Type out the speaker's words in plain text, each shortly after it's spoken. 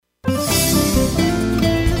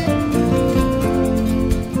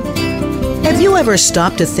ever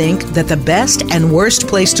stop to think that the best and worst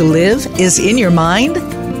place to live is in your mind?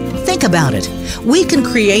 Think about it. We can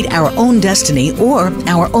create our own destiny or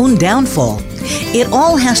our own downfall. It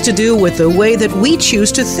all has to do with the way that we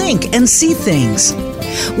choose to think and see things.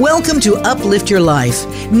 Welcome to Uplift Your Life,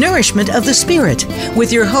 Nourishment of the Spirit,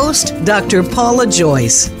 with your host, Dr. Paula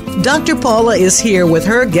Joyce. Dr. Paula is here with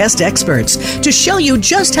her guest experts to show you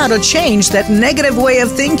just how to change that negative way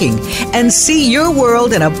of thinking and see your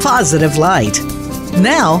world in a positive light.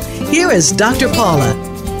 Now, here is Dr. Paula.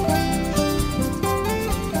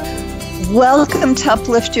 Welcome to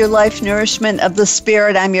Uplift Your Life, Nourishment of the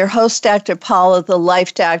Spirit. I'm your host, Dr. Paula, the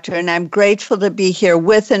Life Doctor, and I'm grateful to be here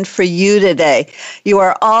with and for you today. You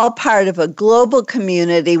are all part of a global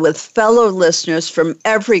community with fellow listeners from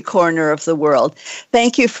every corner of the world.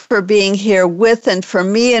 Thank you for being here with and for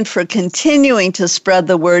me and for continuing to spread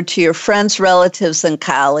the word to your friends, relatives, and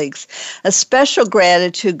colleagues. A special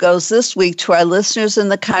gratitude goes this week to our listeners in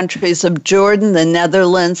the countries of Jordan, the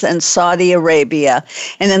Netherlands, and Saudi Arabia,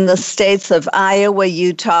 and in the states of Iowa,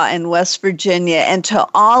 Utah, and West Virginia, and to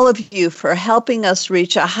all of you for helping us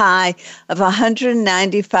reach a high of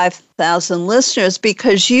 195,000 listeners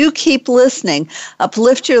because you keep listening.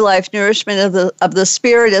 Uplift Your Life, Nourishment of the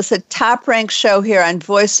Spirit is a top-ranked show here on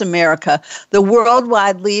Voice America, the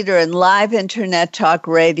worldwide leader in live internet talk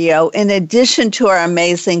radio. In addition to our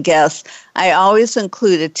amazing guests, I always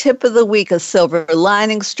include a tip of the week, a silver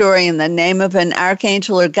lining story, and the name of an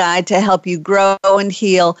archangel or guide to help you grow and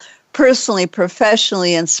heal personally,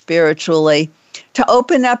 professionally, and spiritually. To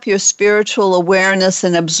open up your spiritual awareness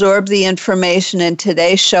and absorb the information in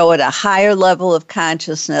today's show at a higher level of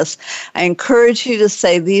consciousness, I encourage you to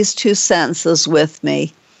say these two sentences with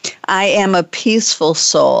me. I am a peaceful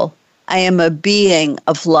soul. I am a being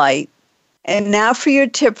of light. And now for your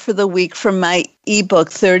tip for the week from my ebook,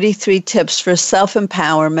 33 Tips for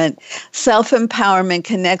Self-Empowerment. Self-empowerment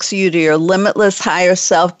connects you to your limitless higher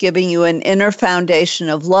self, giving you an inner foundation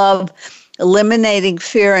of love, eliminating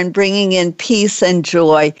fear, and bringing in peace and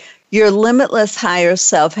joy. Your limitless higher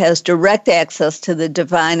self has direct access to the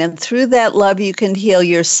divine, and through that love, you can heal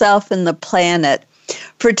yourself and the planet.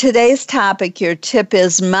 For today's topic, your tip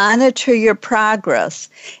is monitor your progress.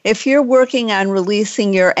 If you're working on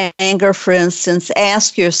releasing your anger, for instance,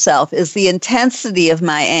 ask yourself, is the intensity of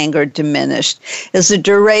my anger diminished? Is the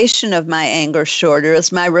duration of my anger shorter?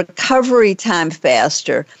 Is my recovery time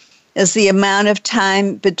faster? Is the amount of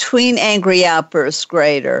time between angry outbursts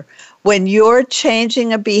greater? When you're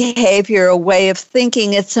changing a behavior, a way of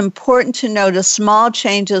thinking, it's important to notice small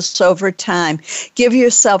changes over time. Give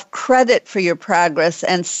yourself credit for your progress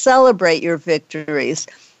and celebrate your victories.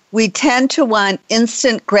 We tend to want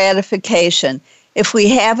instant gratification. If we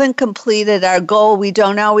haven't completed our goal, we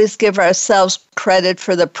don't always give ourselves credit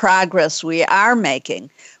for the progress we are making.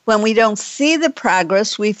 When we don't see the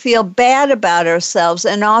progress, we feel bad about ourselves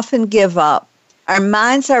and often give up. Our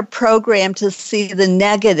minds are programmed to see the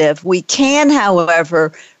negative. We can,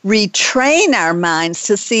 however, retrain our minds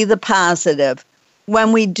to see the positive.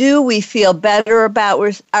 When we do, we feel better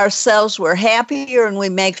about ourselves, we're happier, and we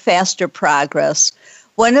make faster progress.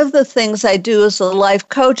 One of the things I do as a life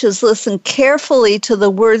coach is listen carefully to the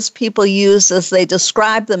words people use as they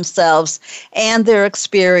describe themselves and their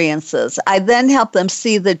experiences. I then help them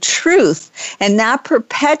see the truth and not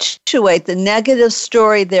perpetuate the negative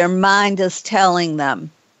story their mind is telling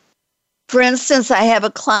them. For instance, I have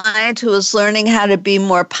a client who is learning how to be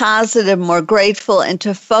more positive, more grateful, and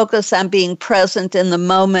to focus on being present in the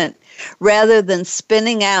moment rather than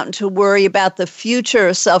spinning out and to worry about the future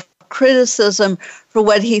or self-criticism for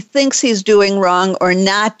what he thinks he's doing wrong or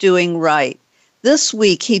not doing right. This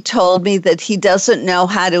week, he told me that he doesn't know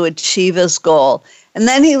how to achieve his goal. And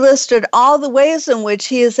then he listed all the ways in which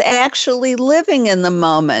he is actually living in the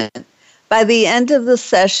moment. By the end of the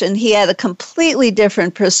session, he had a completely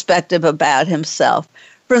different perspective about himself.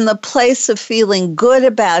 From the place of feeling good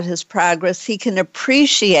about his progress, he can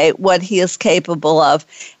appreciate what he is capable of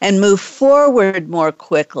and move forward more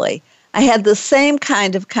quickly. I had the same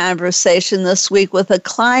kind of conversation this week with a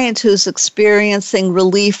client who's experiencing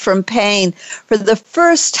relief from pain for the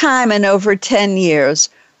first time in over 10 years.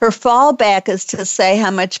 Her fallback is to say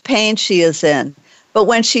how much pain she is in. But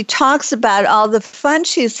when she talks about all the fun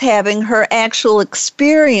she's having, her actual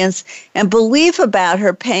experience and belief about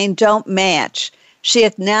her pain don't match. She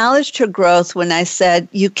acknowledged her growth when I said,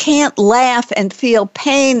 you can't laugh and feel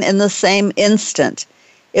pain in the same instant.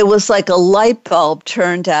 It was like a light bulb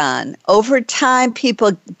turned on. Over time,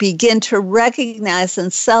 people begin to recognize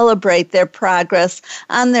and celebrate their progress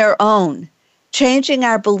on their own. Changing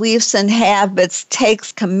our beliefs and habits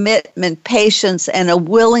takes commitment, patience, and a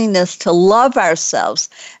willingness to love ourselves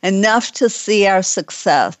enough to see our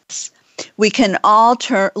success. We can all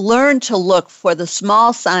learn to look for the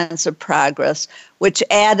small signs of progress, which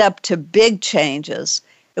add up to big changes.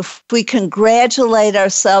 If we congratulate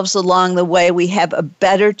ourselves along the way, we have a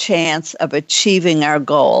better chance of achieving our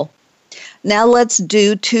goal. Now let's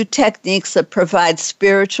do 2 techniques that provide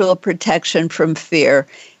spiritual protection from fear.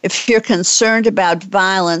 If you're concerned about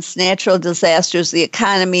violence, natural disasters, the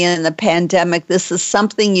economy, and the pandemic, this is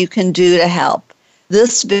something you can do to help.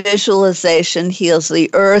 This visualization heals the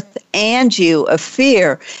earth and you of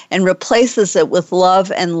fear and replaces it with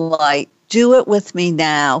love and light. Do it with me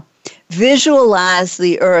now. Visualize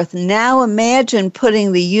the earth. Now imagine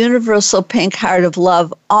putting the universal pink heart of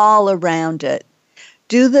love all around it.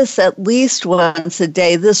 Do this at least once a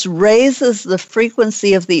day. This raises the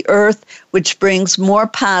frequency of the earth, which brings more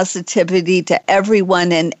positivity to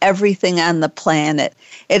everyone and everything on the planet.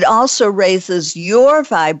 It also raises your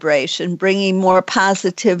vibration, bringing more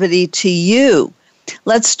positivity to you.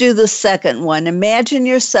 Let's do the second one. Imagine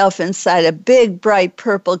yourself inside a big, bright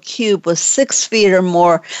purple cube with 6 feet or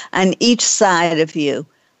more on each side of you.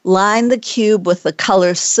 Line the cube with the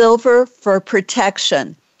color silver for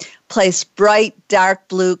protection. Place bright, dark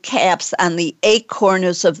blue caps on the 8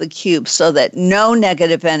 corners of the cube so that no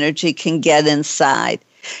negative energy can get inside.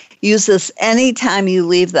 Use this anytime you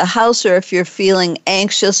leave the house or if you're feeling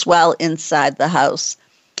anxious while inside the house.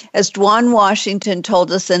 As Dwan Washington told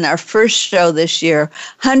us in our first show this year,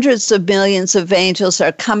 hundreds of millions of angels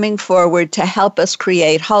are coming forward to help us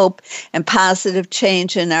create hope and positive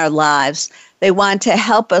change in our lives. They want to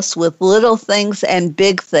help us with little things and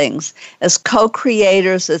big things. As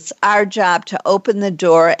co-creators, it's our job to open the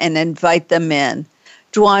door and invite them in.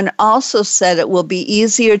 Dwan also said it will be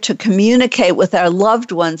easier to communicate with our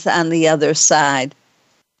loved ones on the other side.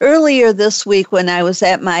 Earlier this week, when I was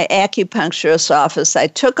at my acupuncturist's office, I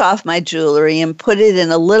took off my jewelry and put it in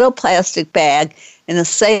a little plastic bag in a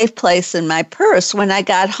safe place in my purse. When I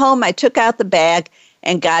got home, I took out the bag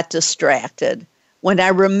and got distracted. When I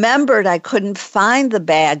remembered I couldn't find the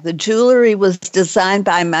bag, the jewelry was designed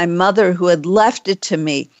by my mother who had left it to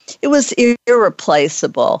me. It was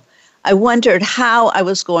irreplaceable. I wondered how I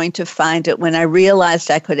was going to find it when I realized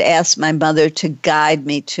I could ask my mother to guide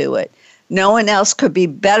me to it. No one else could be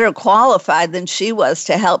better qualified than she was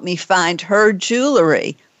to help me find her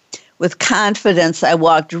jewelry. With confidence, I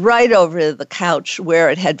walked right over to the couch where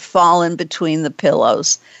it had fallen between the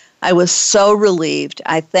pillows. I was so relieved.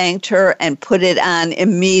 I thanked her and put it on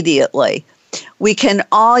immediately. We can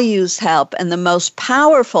all use help, and the most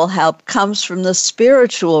powerful help comes from the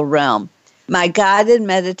spiritual realm. My guided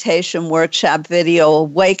meditation workshop video,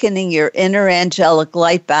 Awakening Your Inner Angelic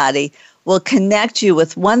Light Body, will connect you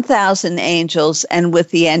with 1,000 angels and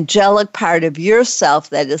with the angelic part of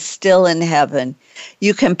yourself that is still in heaven.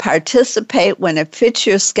 You can participate when it fits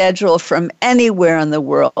your schedule from anywhere in the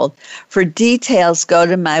world. For details, go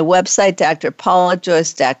to my website,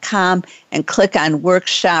 drpaulajoyce.com, and click on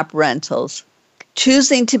Workshop Rentals.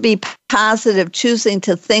 Choosing to be positive, choosing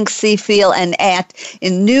to think, see, feel, and act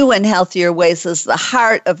in new and healthier ways is the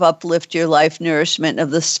heart of Uplift Your Life Nourishment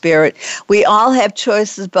of the Spirit. We all have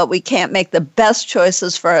choices, but we can't make the best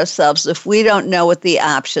choices for ourselves if we don't know what the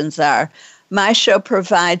options are. My show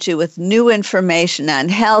provides you with new information on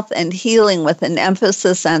health and healing with an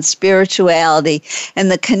emphasis on spirituality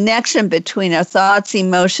and the connection between our thoughts,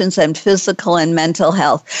 emotions, and physical and mental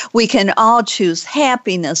health. We can all choose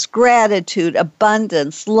happiness, gratitude,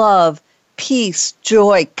 abundance, love, peace,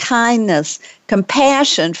 joy, kindness,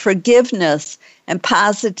 compassion, forgiveness, and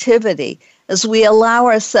positivity. As we allow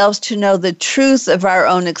ourselves to know the truth of our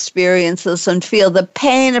own experiences and feel the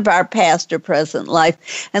pain of our past or present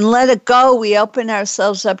life and let it go, we open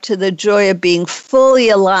ourselves up to the joy of being fully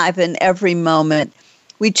alive in every moment.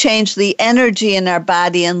 We change the energy in our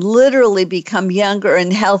body and literally become younger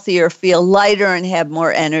and healthier, feel lighter and have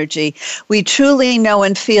more energy. We truly know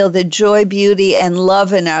and feel the joy, beauty, and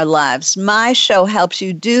love in our lives. My show helps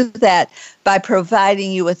you do that by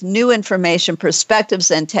providing you with new information,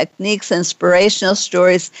 perspectives, and techniques, inspirational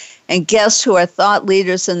stories, and guests who are thought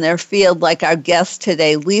leaders in their field, like our guest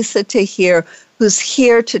today, Lisa Tahir, who's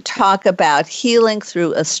here to talk about healing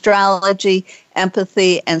through astrology,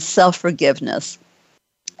 empathy, and self-forgiveness.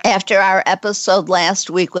 After our episode last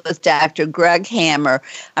week with Dr. Greg Hammer,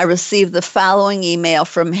 I received the following email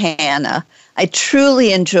from Hannah. I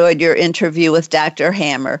truly enjoyed your interview with Dr.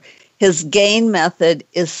 Hammer. His GAIN method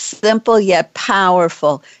is simple yet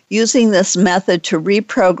powerful. Using this method to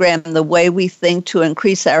reprogram the way we think to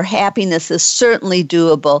increase our happiness is certainly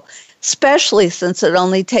doable. especially since it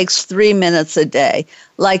only takes 3 minutes a day.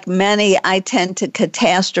 Like many, I tend to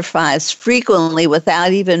catastrophize frequently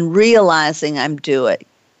without even realizing I'm doing.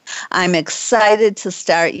 I'm excited to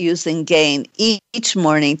start using GAIN each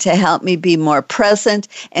morning to help me be more present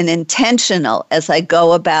and intentional as I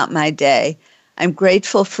go about my day. I'm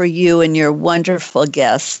grateful for you and your wonderful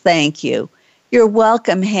guests. Thank you. You're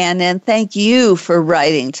welcome, Hannah, and thank you for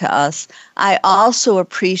writing to us. I also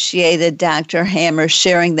appreciated Dr. Hammer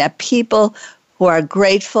sharing that people who are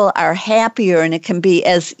grateful are happier, and it can be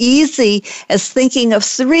as easy as thinking of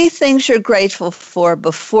 3 things you're grateful for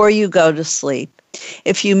before you go to sleep.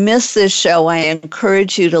 If you miss this show, I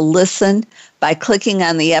encourage you to listen by clicking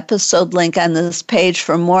on the episode link on this page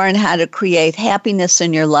for more on how to create happiness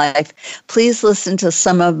in your life. Please listen to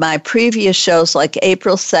some of my previous shows like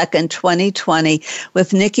April 2nd, 2020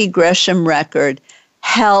 with Nikki Gresham Record,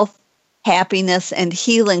 Health, Happiness, and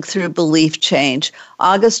Healing Through Belief Change.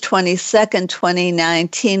 August 22nd,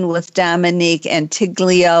 2019 with Dominique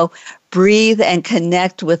Antiglio, Breathe and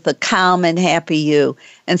Connect with the Calm and Happy You.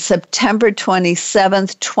 And September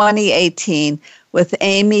 27th, 2018 with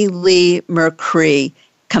Amy Lee Mercree,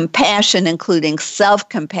 Compassion, including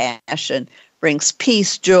self-compassion, brings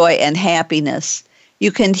peace, joy, and happiness.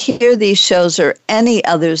 You can hear these shows or any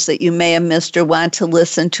others that you may have missed or want to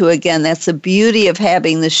listen to again. That's the beauty of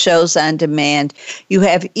having the shows on demand. You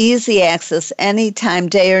have easy access anytime,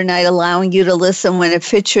 day or night, allowing you to listen when it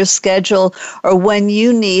fits your schedule or when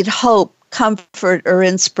you need hope, comfort, or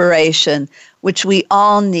inspiration, which we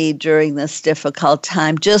all need during this difficult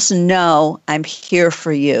time. Just know I'm here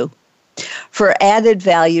for you. For added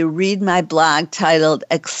value, read my blog titled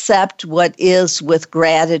Accept What Is with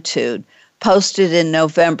Gratitude, posted in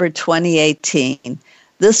November 2018.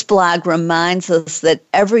 This blog reminds us that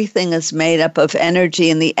everything is made up of energy,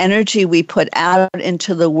 and the energy we put out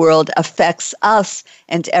into the world affects us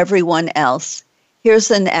and everyone else. Here's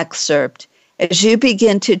an excerpt. As you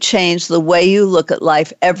begin to change the way you look at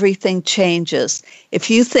life, everything changes. If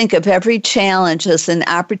you think of every challenge as an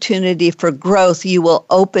opportunity for growth, you will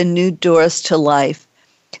open new doors to life.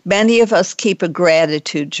 Many of us keep a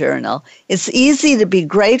gratitude journal. It's easy to be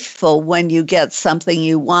grateful when you get something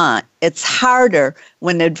you want. It's harder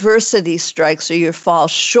when adversity strikes or you fall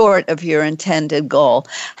short of your intended goal.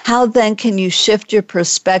 How then can you shift your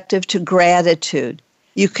perspective to gratitude?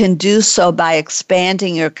 You can do so by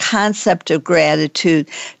expanding your concept of gratitude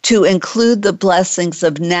to include the blessings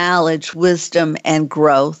of knowledge, wisdom, and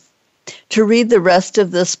growth. To read the rest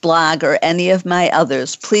of this blog or any of my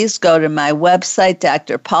others, please go to my website,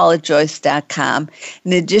 drpaulajoyce.com.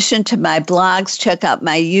 In addition to my blogs, check out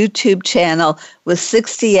my YouTube channel with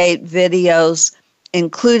 68 videos,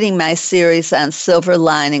 including my series on silver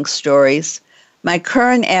lining stories. My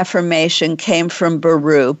current affirmation came from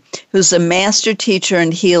Baru, who's a master teacher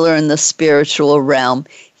and healer in the spiritual realm.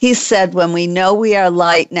 He said, when we know we are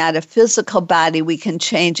light, not a physical body, we can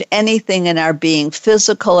change anything in our being,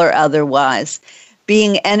 physical or otherwise.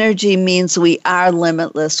 Being energy means we are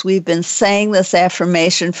limitless. We've been saying this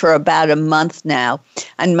affirmation for about a month now.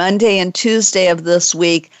 On Monday and Tuesday of this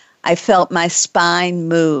week, I felt my spine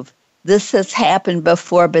move. This has happened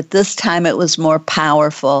before, but this time it was more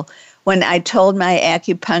powerful. When I told my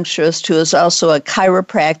acupuncturist, who is also a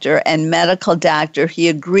chiropractor and medical doctor, he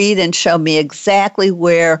agreed and showed me exactly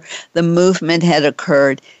where the movement had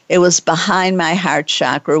occurred. It was behind my heart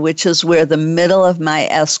chakra, which is where the middle of my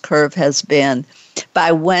S-curve has been.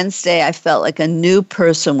 By Wednesday, I felt like a new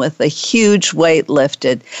person with a huge weight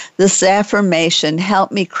lifted. This affirmation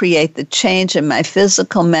helped me create the change in my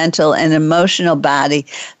physical, mental, and emotional body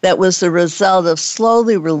that was the result of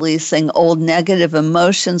slowly releasing old negative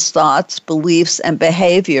emotions, thoughts, beliefs, and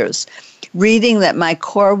behaviors. Reading that my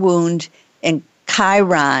core wound in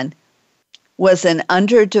Chiron was an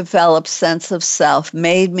underdeveloped sense of self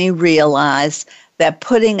made me realize that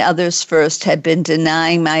putting others first had been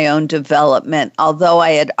denying my own development. Although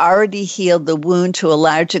I had already healed the wound to a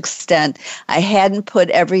large extent, I hadn't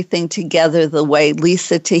put everything together the way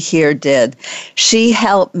Lisa Tahir did. She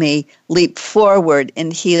helped me leap forward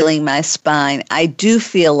in healing my spine. I do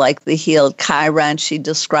feel like the healed Chiron she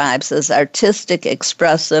describes as artistic,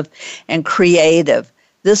 expressive, and creative.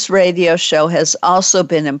 This radio show has also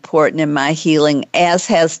been important in my healing, as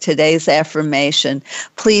has today's affirmation.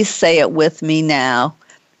 Please say it with me now.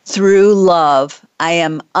 Through love, I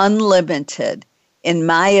am unlimited in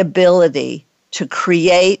my ability to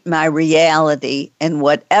create my reality in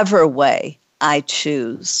whatever way I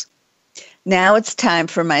choose. Now it's time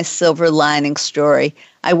for my silver lining story.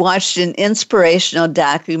 I watched an inspirational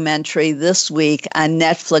documentary this week on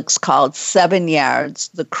Netflix called 7 Yards,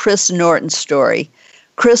 the Chris Norton story.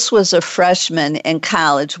 Chris was a freshman in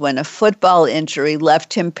college when a football injury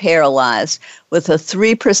left him paralyzed with a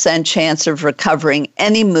 3% chance of recovering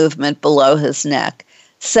any movement below his neck.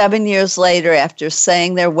 7 years later, after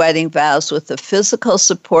saying their wedding vows with the physical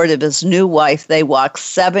support of his new wife, they walked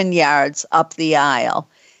 7 yards up the aisle.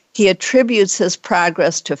 He attributes his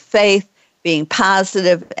progress to faith, being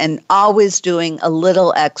positive, and always doing a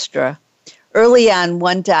little extra. Early on,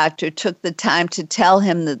 one doctor took the time to tell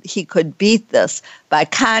him that he could beat this. By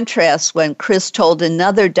contrast, when Chris told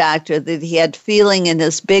another doctor that he had feeling in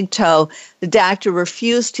his big toe, the doctor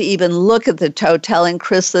refused to even look at the toe, telling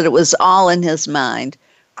Chris that it was all in his mind.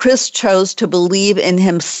 Chris chose to believe in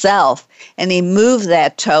himself, and he moved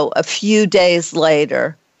that toe a few days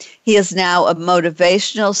later. He is now a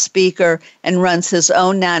motivational speaker and runs his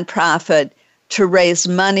own nonprofit to raise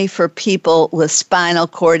money for people with spinal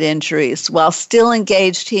cord injuries. While still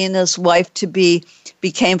engaged, he and his wife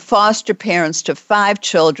became foster parents to 5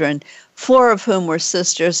 children, 4 of whom were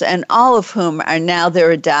sisters, and all of whom are now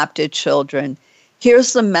their adopted children.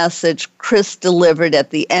 Here's the message Chris delivered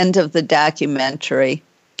at the end of the documentary.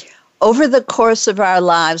 Over the course of our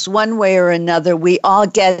lives, one way or another, we all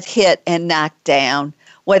get hit and knocked down.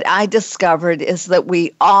 What I discovered is that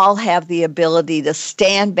we all have the ability to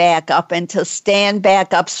stand back up and to stand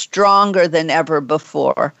back up stronger than ever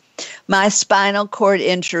before. My spinal cord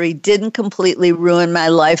injury didn't completely ruin my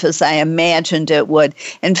life as I imagined it would.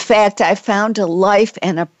 In fact, I found a life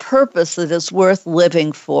and a purpose that is worth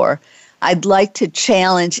living for. I'd like to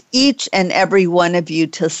challenge each and every one of you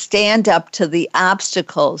to stand up to the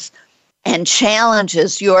obstacles and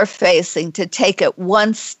challenges you're facing, to take it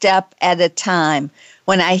one step at a time.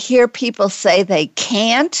 When I hear people say they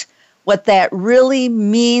can't, what that really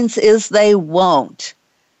means is they won't.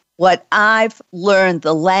 What I've learned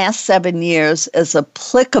the last 7 years is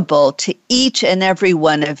applicable to each and every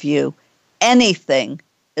one of you. Anything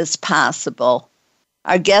is possible.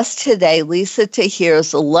 Our guest today, Lisa Tahir,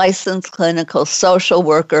 is a licensed clinical social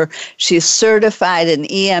worker. She's certified in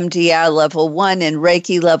EMDR Level 1 and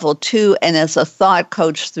Reiki Level 2 and is a thought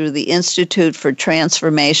coach through the Institute for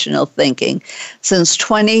Transformational Thinking. Since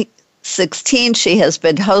 2016, she has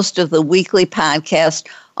been host of the weekly podcast,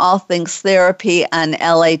 All Things Therapy, on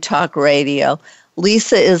LA Talk Radio.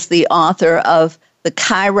 Lisa is the author of The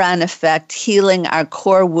Chiron Effect, Healing Our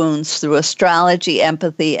Core Wounds Through Astrology,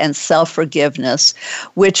 Empathy, and Self-Forgiveness,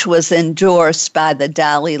 which was endorsed by the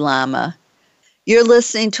Dalai Lama. You're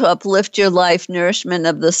listening to Uplift Your Life, Nourishment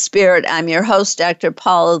of the Spirit. I'm your host, Dr.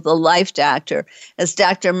 Paula, the Life Doctor. As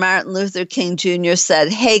Dr. Martin Luther King Jr.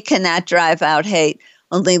 said, hate cannot drive out hate.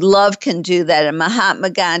 Only love can do that. And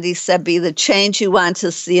Mahatma Gandhi said, be the change you want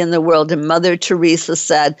to see in the world. And Mother Teresa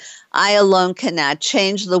said, I alone cannot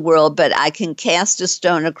change the world, but I can cast a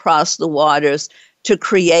stone across the waters to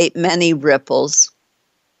create many ripples.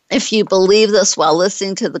 If you believe this while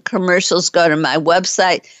listening to the commercials, go to my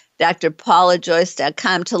website,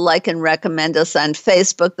 drpaulajoyce.com, to like and recommend us on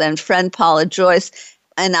Facebook, then friend Paula Joyce,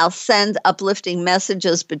 and I'll send uplifting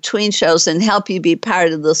messages between shows and help you be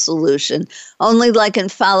part of the solution. Only like and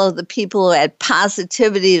follow the people who add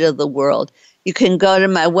positivity to the world. You can go to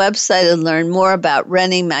my website and learn more about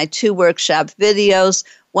renting my 2 workshop videos.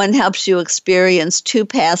 One helps you experience 2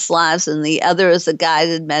 past lives, and the other is a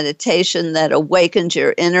guided meditation that awakens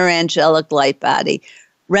your inner angelic light body.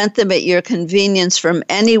 Rent them at your convenience from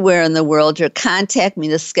anywhere in the world, or contact me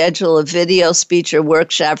to schedule a video, speech, or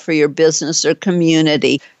workshop for your business or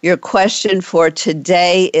community. Your question for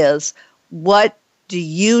today is, what do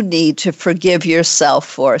you need to forgive yourself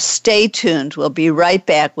for? Stay tuned. We'll be right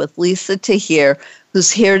back with Lisa Tahir, who's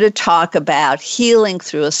here to talk about healing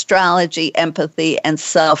through astrology, empathy, and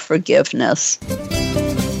self-forgiveness.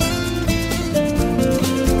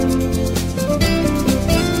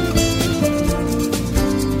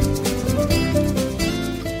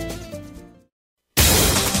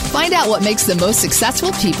 Find out what makes the most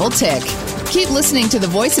successful people tick. Keep listening to the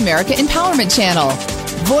Voice America Empowerment Channel.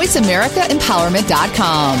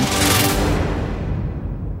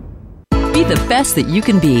 VoiceAmericaEmpowerment.com. Be the best that you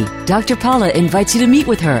can be. Dr. Paula invites you to meet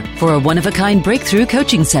with her for a one-of-a-kind breakthrough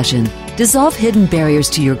coaching session. Dissolve hidden barriers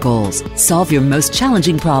to your goals, solve your most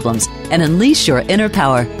challenging problems, and unleash your inner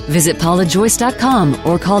power. Visit paulajoyce.com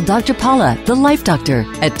or call Dr. Paula, the Life Doctor,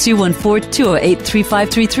 at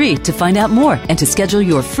 214-208-3533 to find out more and to schedule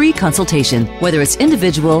your free consultation. Whether it's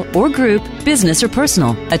individual or group, business or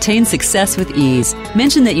personal, attain success with ease.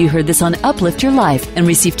 Mention that you heard this on Uplift Your Life and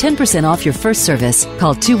receive 10% off your first service.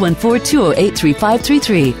 Call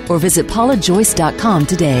 214-208-3533 or visit paulajoyce.com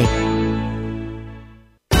today.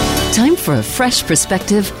 Time for a fresh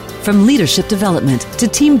perspective. From leadership development to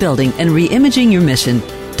team building and re-imaging your mission,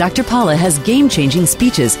 Dr. Paula has game-changing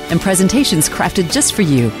speeches and presentations crafted just for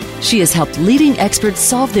you. She has helped leading experts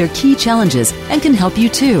solve their key challenges and can help you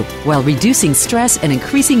too, while reducing stress and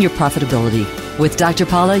increasing your profitability. With Dr.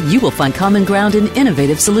 Paula, you will find common ground and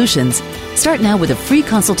innovative solutions. Start now with a free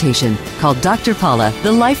consultation. Call Dr. Paula,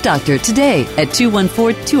 the Life Doctor, today at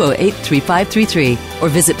 214-208-3533 or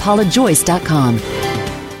visit paulajoyce.com.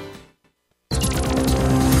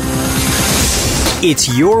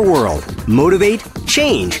 It's your world. Motivate,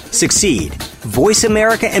 change, succeed.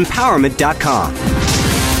 VoiceAmericaEmpowerment.com.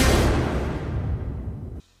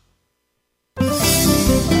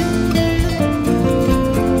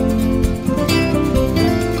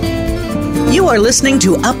 You are listening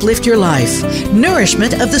to Uplift Your Life,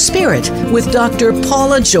 Nourishment of the Spirit with Dr.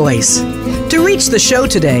 Paula Joyce. To reach the show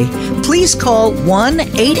today, please call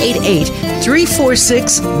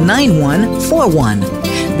 1-888-346-9141.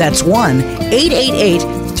 That's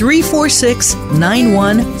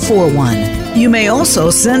 1-888-346-9141. You may also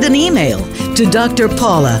send an email to Dr.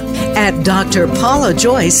 Paula at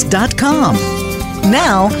drpaulajoyce.com.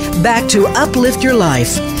 Now, back to Uplift Your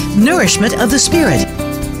Life, Nourishment of the Spirit.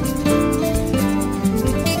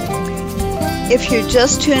 If you're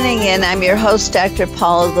just tuning in, I'm your host, Dr.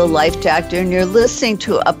 Paula, the Life Doctor, and you're listening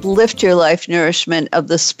to Uplift Your Life, Nourishment of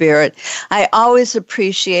the Spirit. I always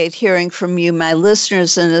appreciate hearing from you, my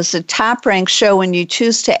listeners, and it's a top-ranked show. When you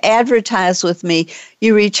choose to advertise with me,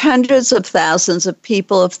 you reach hundreds of thousands of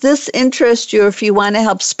people. If this interests you, if you want to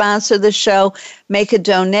help sponsor the show, make a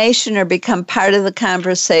donation, or become part of the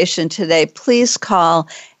conversation today, please call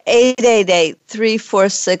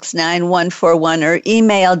 888-346-9141 or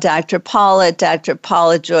email Dr. Paula at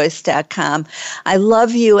drpaulajoyce.com. I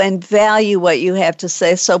love you and value what you have to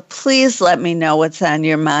say, so please let me know what's on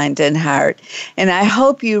your mind and heart. And I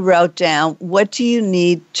hope you wrote down, what do you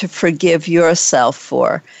need to forgive yourself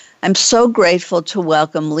for? I'm so grateful to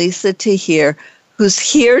welcome Lisa to here, who's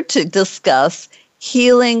here to discuss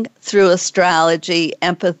healing through astrology,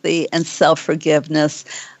 empathy, and self-forgiveness.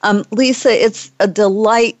 Lisa, it's a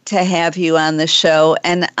delight to have you on the show,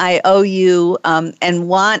 and I owe you and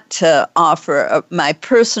want to offer my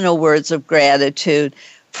personal words of gratitude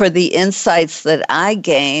for the insights that I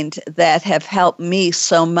gained that have helped me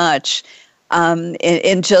so much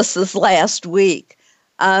in just this last week.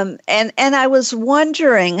 And I was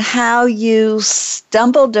wondering how you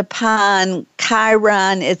stumbled upon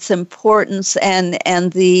Chiron, its importance, and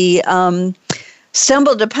the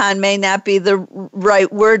stumbled upon may not be the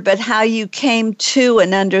right word, but how you came to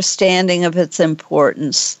an understanding of its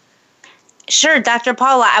importance. Sure, Dr.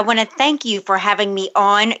 Paula, I want to thank you for having me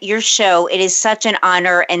on your show. It is such an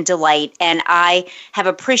honor and delight, and I have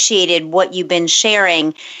appreciated what you've been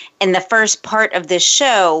sharing in the first part of this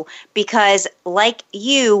show, because like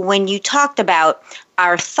you, when you talked about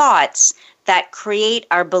our thoughts that create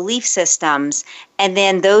our belief systems, and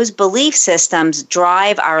then those belief systems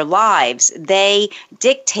drive our lives. They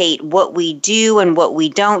dictate what we do and what we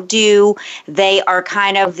don't do. They are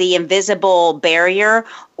kind of the invisible barrier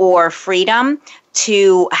or freedom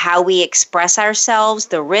to how we express ourselves,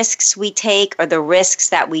 the risks we take or the risks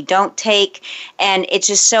that we don't take. And it's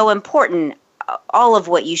just so important, all of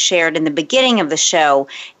what you shared in the beginning of the show.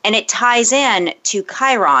 And it ties in to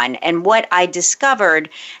Chiron and what I discovered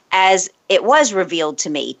as it was revealed to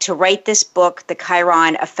me to write this book, The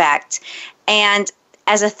Chiron Effect. And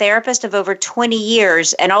as a therapist of over 20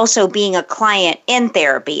 years, and also being a client in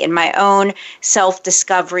therapy in my own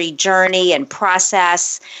self-discovery journey and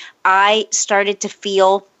process, I started to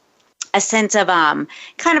feel a sense of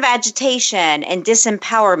kind of agitation and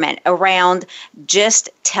disempowerment around just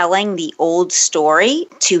telling the old story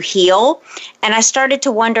to heal. And I started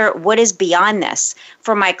to wonder, what is beyond this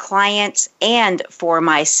for my clients and for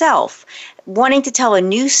myself? Wanting to tell a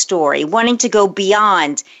new story, wanting to go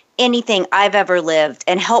beyond anything I've ever lived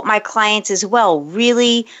and help my clients as well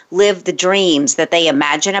really live the dreams that they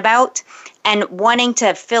imagine about, and wanting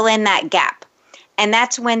to fill in that gap. And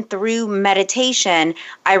that's when, through meditation,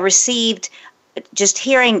 I received just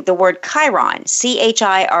hearing the word Chiron,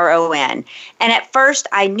 Chiron. And at first,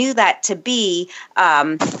 I knew that to be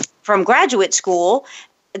from graduate school.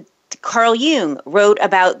 Carl Jung wrote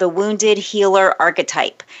about the wounded healer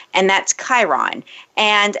archetype, and that's Chiron.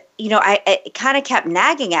 And, you know, it kind of kept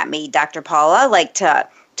nagging at me, Dr. Paula, like to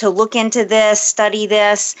look into this, study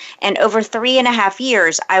this. And over 3.5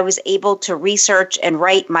 years, I was able to research and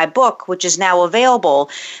write my book, which is now available,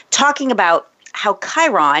 talking about how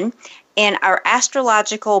Chiron in our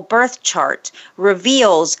astrological birth chart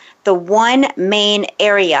reveals the one main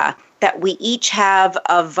area that we each have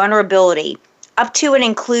of vulnerability, up to and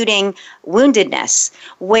including woundedness,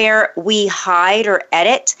 where we hide or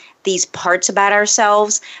edit these parts about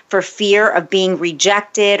ourselves for fear of being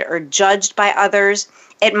rejected or judged by others.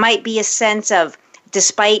 It might be a sense of,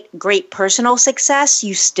 despite great personal success,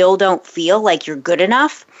 you still don't feel like you're good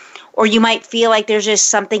enough. Or you might feel like there's just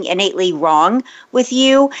something innately wrong with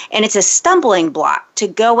you, and it's a stumbling block to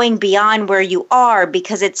going beyond where you are,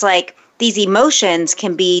 because it's like these emotions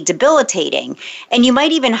can be debilitating, and you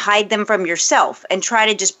might even hide them from yourself and try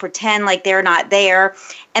to just pretend like they're not there,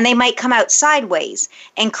 and they might come out sideways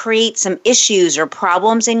and create some issues or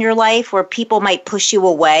problems in your life where people might push you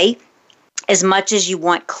away as much as you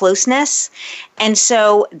want closeness. And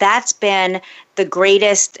so that's been the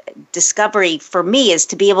greatest discovery for me, is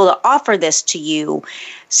to be able to offer this to you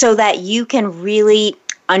so that you can really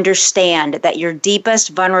understand that your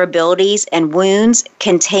deepest vulnerabilities and wounds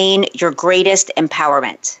contain your greatest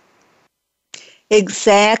empowerment.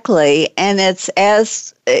 Exactly. And it's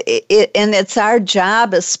our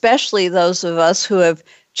job, especially those of us who have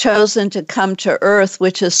chosen to come to Earth,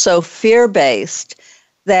 which is so fear-based,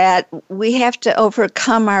 that we have to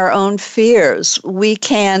overcome our own fears. We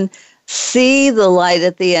can see the light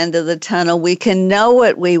at the end of the tunnel. We can know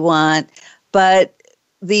what we want, but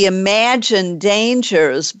the imagined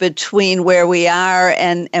dangers between where we are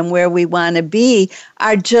and where we want to be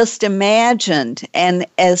are just imagined. And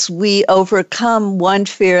as we overcome one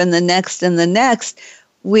fear and the next,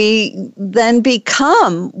 we then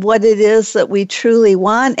become what it is that we truly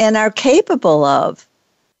want and are capable of.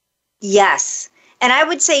 Yes. And I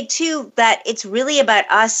would say, too, that it's really about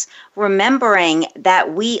us remembering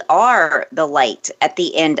that we are the light at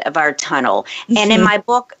the end of our tunnel. Mm-hmm. And in my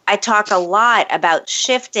book, I talk a lot about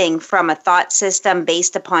shifting from a thought system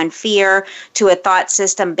based upon fear to a thought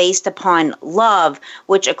system based upon love,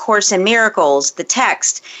 which A Course in Miracles, the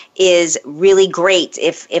text, is really great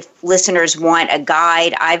if listeners want a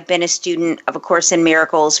guide. I've been a student of A Course in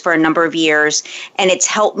Miracles for a number of years, and it's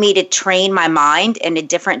helped me to train my mind in a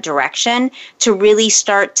different direction to really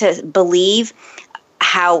start to believe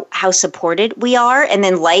how supported we are. And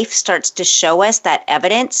then life starts to show us that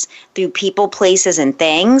evidence through people, places, and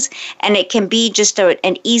things. And it can be just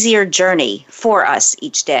an easier journey for us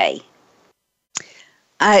each day.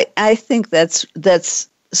 I think that's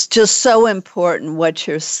just so important what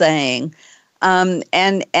you're saying. And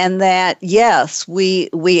that, yes,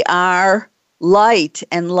 we are light,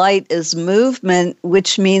 and light is movement,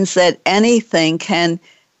 which means that anything can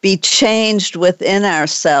be changed within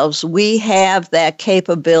ourselves. We have that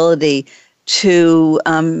capability to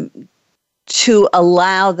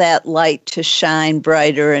allow that light to shine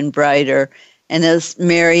brighter and brighter. And as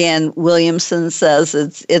Marianne Williamson says,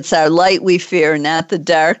 it's our light we fear, not the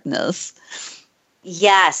darkness.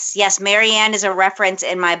 Yes. Marianne is a reference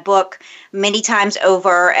in my book many times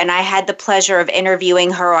over, and I had the pleasure of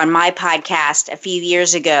interviewing her on my podcast a few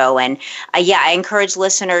years ago. And I encourage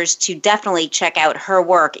listeners to definitely check out her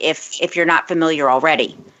work if you're not familiar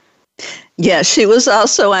already. Yeah, she was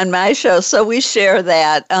also on my show, so we share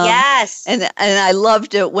that. Yes. And I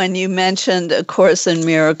loved it when you mentioned A Course in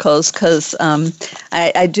Miracles, because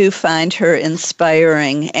I do find her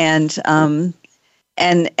inspiring and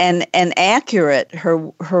accurate,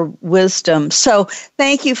 her wisdom. So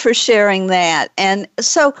thank you for sharing that. And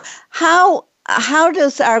so how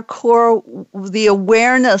does our core, the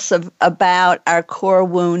awareness about our core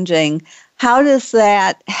wounding, how does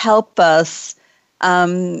that help us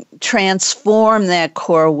transform that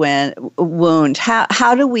core wound?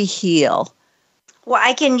 How do we heal? Well,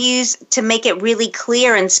 I can use, to make it really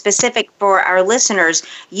clear and specific for our listeners,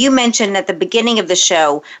 you mentioned at the beginning of the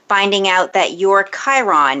show, finding out that your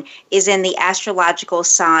Chiron is in the astrological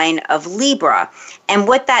sign of Libra. And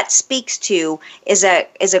what that speaks to is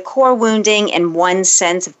a core wounding in one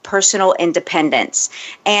sense of personal independence.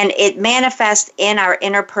 And it manifests in our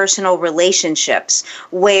interpersonal relationships,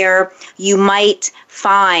 where you might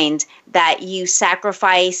find that you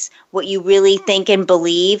sacrifice what you really think and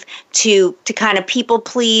believe to kind of people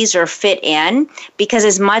please or fit in, because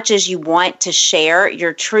as much as you want to share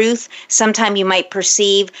your truth, sometimes you might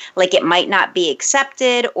perceive like it might not be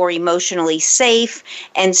accepted or emotionally safe.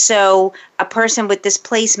 And so a person with this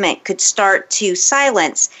placement could start to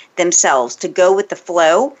silence themselves to go with the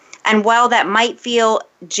flow. And while that might feel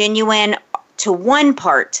genuine to one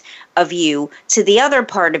part of you, to the other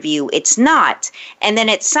part of you, it's not. And then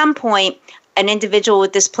at some point, an individual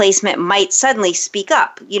with this placement might suddenly speak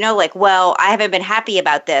up, like, well, I haven't been happy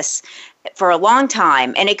about this for a long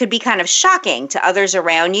time. And it could be kind of shocking to others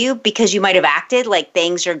around you, because you might have acted like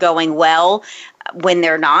things are going well when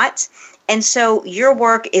they're not. And so your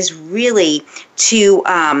work is really to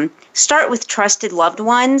start with trusted loved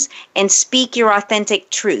ones and speak your authentic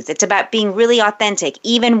truth. It's about being really authentic,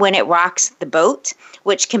 even when it rocks the boat,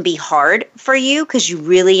 which can be hard for you because you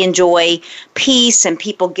really enjoy peace and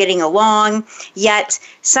people getting along. Yet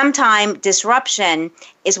sometime disruption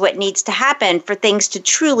is what needs to happen for things to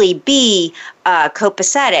truly be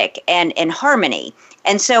copacetic and in harmony.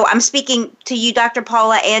 And so I'm speaking to you, Dr.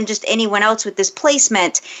 Paula, and just anyone else with this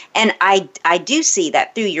placement. And I do see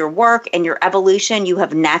that through your work and your evolution, you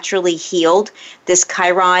have naturally healed this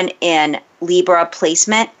Chiron in Libra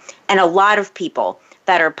placement. And a lot of people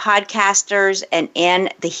that are podcasters and in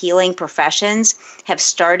the healing professions have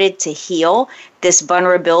started to heal this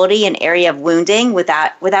vulnerability and area of wounding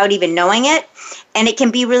without even knowing it. And it can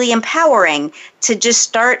be really empowering to just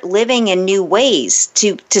start living in new ways,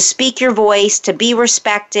 to speak your voice, to be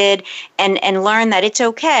respected, and learn that it's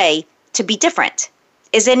okay to be different.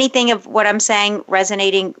 Is anything of what I'm saying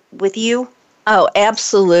resonating with you? Oh,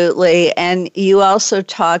 absolutely. And you also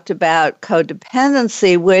talked about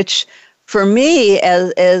codependency, which for me,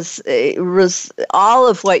 as all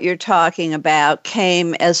of what you're talking about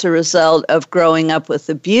came as a result of growing up with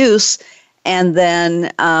abuse and then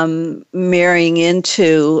marrying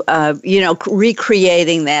into,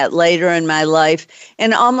 recreating that later in my life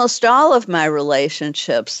in almost all of my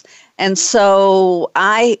relationships. And so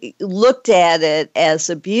I looked at it as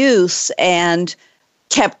abuse and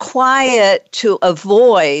kept quiet to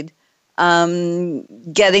avoid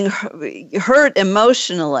getting hurt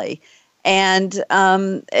emotionally. And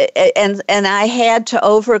I had to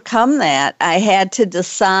overcome that. I had to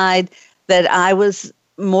decide that I was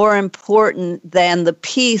more important than the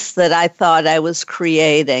peace that I thought I was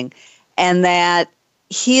creating, and that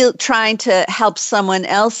trying to help someone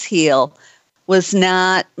else heal was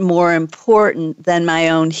not more important than my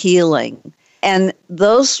own healing. And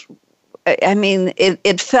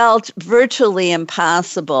it felt virtually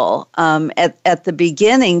impossible at the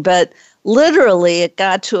beginning, but literally, it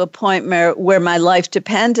got to a point where my life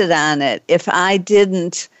depended on it. If I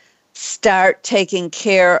didn't start taking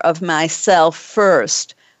care of myself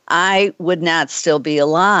first, I would not still be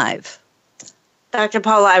alive. Dr.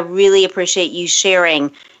 Paula, I really appreciate you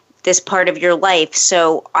sharing this part of your life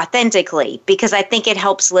so authentically, because I think it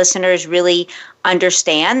helps listeners really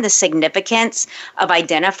understand the significance of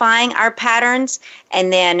identifying our patterns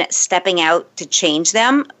and then stepping out to change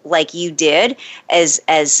them like you did, as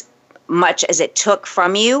much as it took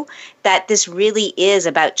from you, that this really is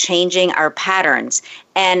about changing our patterns.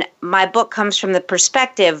 And my book comes from the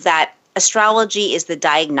perspective that astrology is the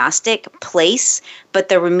diagnostic place, but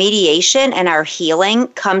the remediation and our healing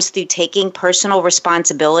comes through taking personal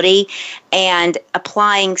responsibility and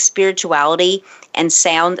applying spirituality and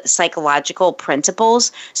sound psychological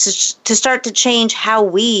principles to start to change how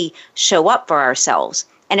we show up for ourselves.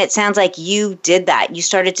 And it sounds like you did that. You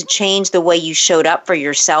started to change the way you showed up for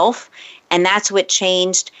yourself, and that's what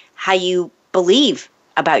changed how you believe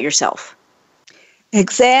about yourself.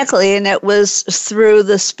 Exactly, and it was through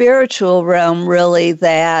the spiritual realm, really,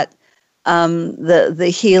 that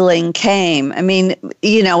the healing came.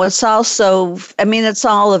 It's also, it's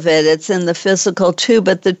all of it. It's in the physical too,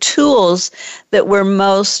 but the tools that were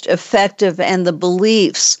most effective and the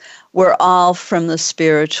beliefs were all from the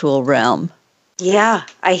spiritual realm. Yeah,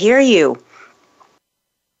 I hear you.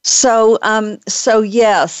 So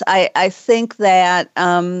yes, I think that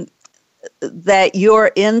that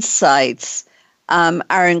your insights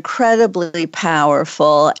are incredibly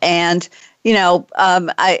powerful, and you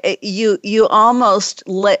almost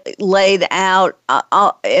laid out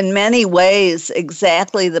in many ways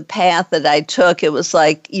exactly the path that I took. It was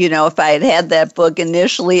like, if I had had that book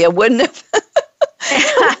initially, it wouldn't have.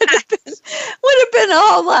 would have been a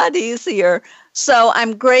whole lot easier. So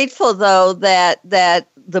I'm grateful, though, that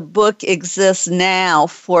the book exists now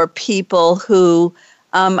for people who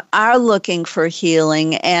are looking for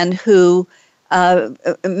healing and who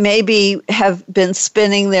maybe have been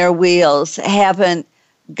spinning their wheels, haven't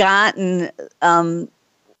gotten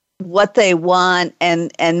what they want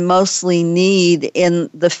and mostly need in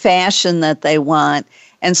the fashion that they want.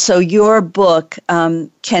 And so your book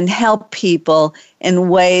can help people in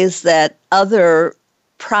ways that other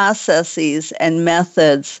processes and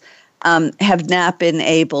methods have not been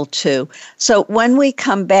able to. So when we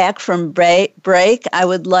come back from break, I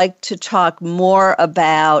would like to talk more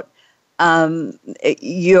about the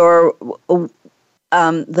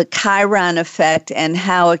Chiron Effect and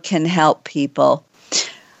how it can help people.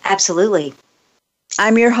 Absolutely.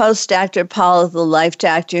 I'm your host, Dr. Paula, the Life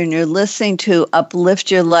Doctor, and you're listening to Uplift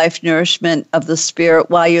Your Life, Nourishment of the Spirit.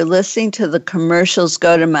 While you're listening to the commercials,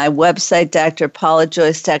 go to my website,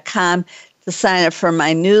 drpaulajoyce.com. to sign up for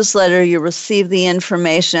my newsletter. You'll receive the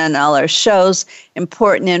information on all our shows,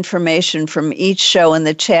 important information from each show in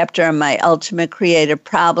the chapter on my ultimate creative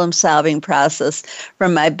problem-solving process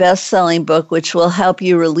from my best-selling book, which will help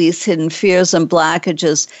you release hidden fears and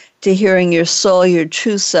blockages to hearing your soul, your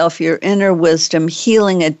true self, your inner wisdom,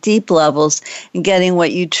 healing at deep levels, and getting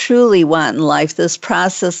what you truly want in life. This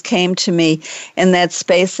process came to me in that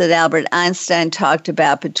space that Albert Einstein talked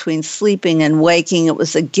about between sleeping and waking. It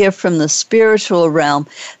was a gift from the spiritual realm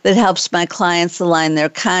that helps my clients align their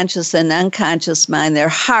conscious and unconscious mind, their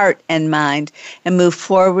heart and mind, and move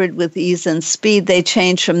forward with ease and speed. They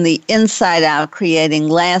change from the inside out, creating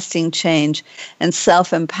lasting change and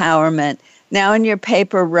self-empowerment. Now in your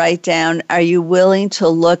paper, write down, are you willing to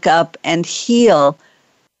look up and heal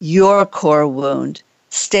your core wound?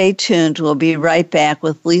 Stay tuned. We'll be right back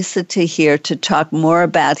with Lisa Tahir to talk more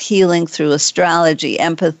about healing through astrology,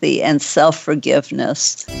 empathy, and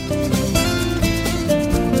self-forgiveness.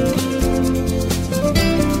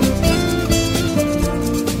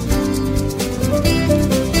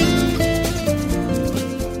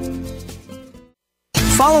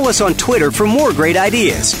 Follow us on Twitter for more great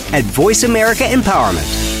ideas at Voice America Empowerment.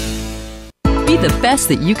 Be the best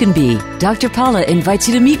that you can be. Dr. Paula invites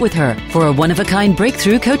you to meet with her for a one-of-a-kind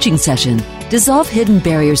breakthrough coaching session. Dissolve hidden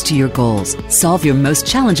barriers to your goals, solve your most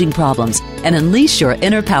challenging problems, and unleash your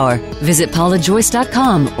inner power. Visit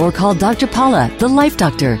paulajoyce.com or call Dr. Paula, the Life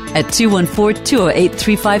Doctor, at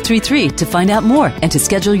 214-208-3533 to find out more and to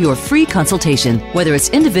schedule your free consultation. Whether it's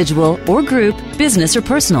individual or group, business or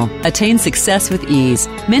personal, attain success with ease.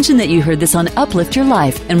 Mention that you heard this on Uplift Your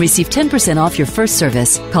Life and receive 10% off your first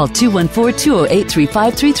service. Call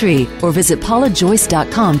 214-208-3533 or visit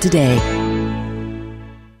paulajoyce.com today.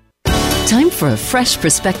 Time for a fresh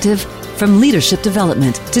perspective. From leadership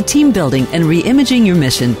development to team building and re-imaging your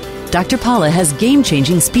mission, Dr. Paula has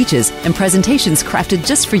game-changing speeches and presentations crafted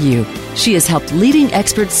just for you. She has helped leading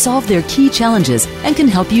experts solve their key challenges and can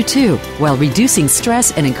help you too, while reducing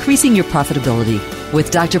stress and increasing your profitability.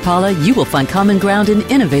 With Dr. Paula, you will find common ground and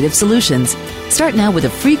innovative solutions. Start now with a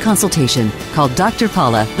free consultation. Call Dr.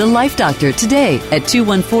 Paula, the Life Doctor, today at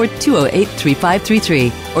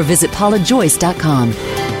 214-208-3533 or visit paulajoyce.com.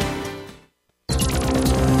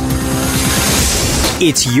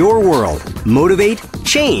 It's your world. Motivate,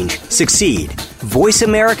 change, succeed.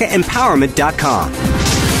 VoiceAmericaEmpowerment.com.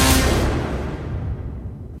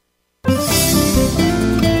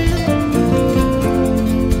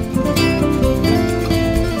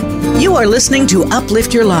 You are listening to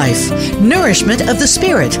Uplift Your Life, Nourishment of the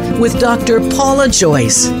Spirit with Dr. Paula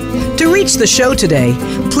Joyce. To reach the show today,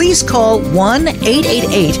 please call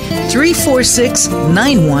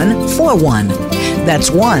 1-888-346-9141. That's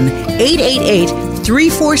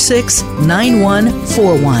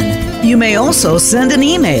 1-888-346-9141. You may also send an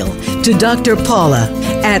email to Dr. Paula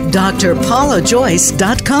at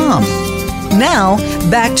drpaulajoyce.com. Now,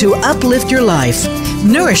 back to Uplift Your Life,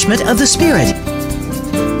 Nourishment of the Spirit.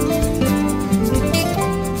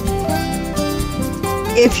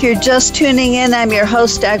 If you're just tuning in, I'm your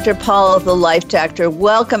host, Dr. Paula, the Life Doctor.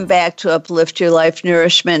 Welcome back to Uplift Your Life,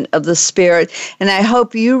 Nourishment of the Spirit. And I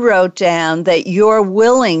hope you wrote down that you're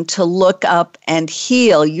willing to look up and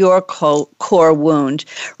heal your core wound.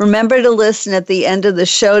 Remember to listen at the end of the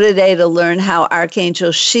show today to learn how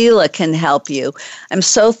Archangel Sheila can help you. I'm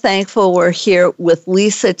so thankful we're here with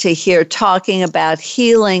Lisa Tahir talking about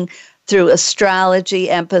healing through astrology,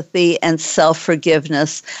 empathy, and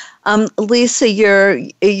self-forgiveness. Lisa,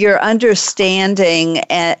 your understanding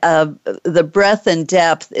of the breadth and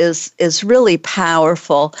depth is really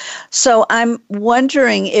powerful. So I'm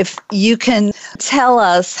wondering if you can tell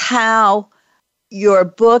us how your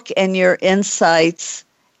book and your insights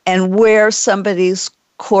and where somebody's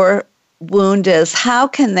core wound is, how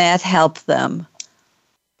can that help them?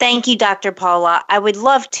 Thank you, Dr. Paula. I would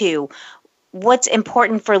love to. What's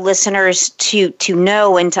important for listeners to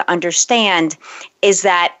know and to understand is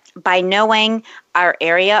that by knowing our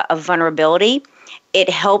area of vulnerability, it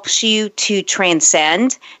helps you to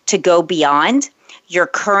transcend, to go beyond your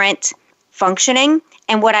current functioning.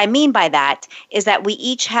 And what I mean by that is that we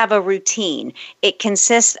each have a routine. It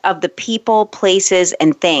consists of the people, places,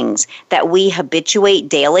 and things that we habituate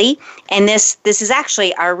daily. And this is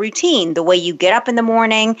actually our routine, the way you get up in the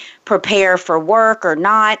morning, prepare for work or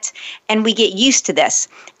not, and we get used to this.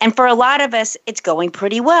 And for a lot of us, it's going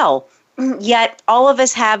pretty well. Yet all of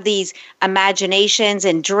us have these imaginations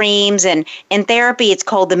and dreams. And in therapy, it's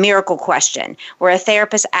called the miracle question, where a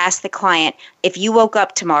therapist asks the client, if you woke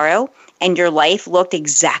up tomorrow and your life looked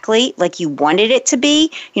exactly like you wanted it to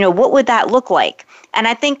be, what would that look like? And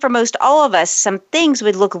I think for most all of us, some things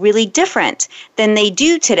would look really different than they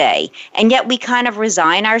do today. And yet we kind of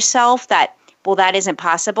resign ourselves that, well, that isn't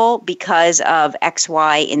possible because of X,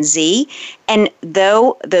 Y, and Z. And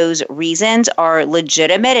though those reasons are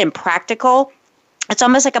legitimate and practical, it's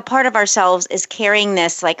almost like a part of ourselves is carrying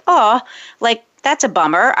this like, oh, like that's a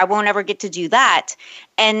bummer. I won't ever get to do that.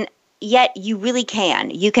 And yet you really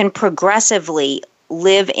can. You can progressively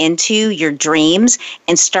live into your dreams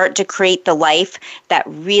and start to create the life that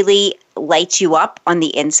really lights you up on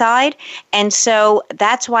the inside. And so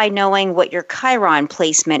that's why knowing what your Chiron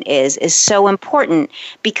placement is so important,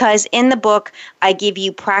 because in the book, I give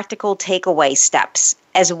you practical takeaway steps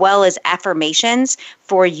as well as affirmations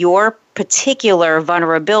for your particular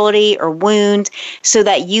vulnerability or wound so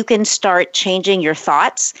that you can start changing your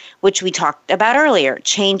thoughts, which we talked about earlier,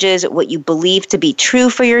 changes what you believe to be true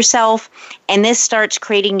for yourself. And this starts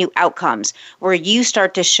creating new outcomes where you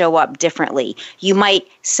start to show up differently. You might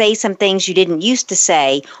say some things you didn't used to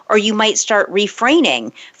say, or you might start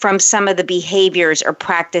refraining from some of the behaviors or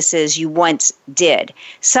practices you once did.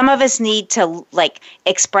 Some of us need to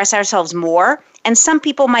express ourselves more, and some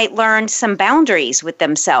people might learn some boundaries with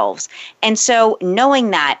themselves. And so knowing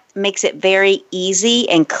that makes it very easy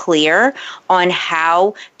and clear on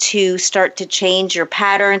how to start to change your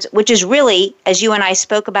patterns, which is really, as you and I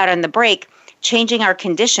spoke about on the break, changing our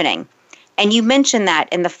conditioning. And you mentioned that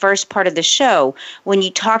in the first part of the show when you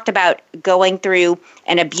talked about going through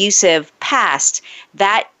an abusive past,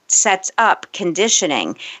 that sets up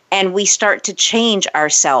conditioning, and we start to change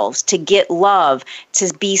ourselves to get love,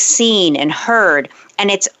 to be seen and heard.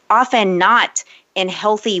 And it's often not in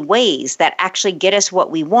healthy ways that actually get us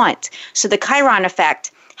what we want. So the Chiron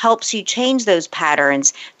effect helps you change those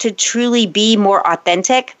patterns to truly be more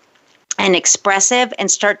authentic and expressive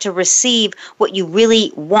and start to receive what you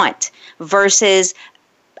really want versus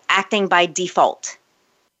acting by default.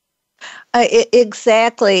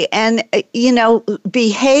 Exactly. And,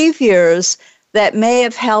 behaviors that may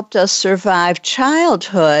have helped us survive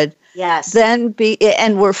childhood, yes, and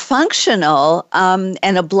were functional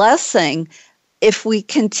and a blessing. If we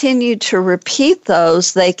continue to repeat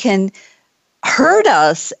those, they can hurt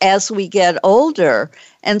us as we get older.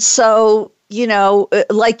 And so,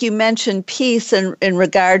 like you mentioned, peace in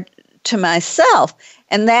regard to myself.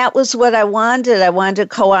 And that was what I wanted. I wanted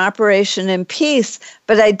cooperation and peace,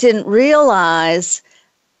 but I didn't realize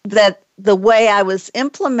that the way I was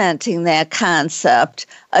implementing that concept,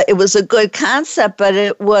 it was a good concept, but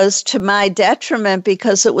it was to my detriment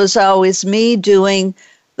because it was always me doing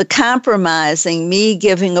the compromising, me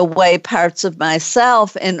giving away parts of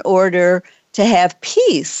myself in order to have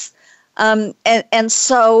peace. And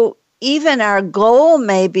so even our goal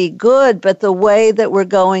may be good, but the way that we're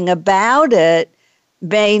going about it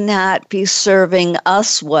may not be serving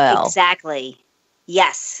us well. Exactly.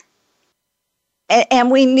 Yes. And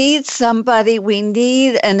we need somebody, we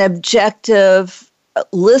need an objective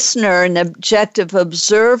listener, an objective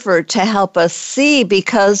observer to help us see,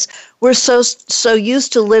 because we're so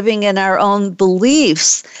used to living in our own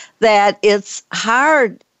beliefs that it's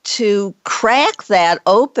hard to crack that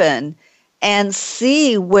open and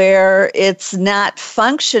see where it's not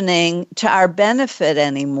functioning to our benefit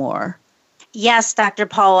anymore. Yes, Dr.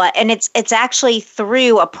 Paula. And it's actually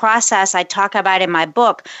through a process I talk about in my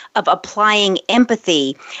book of applying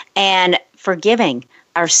empathy and forgiving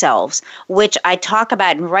ourselves, which I talk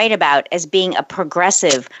about and write about as being a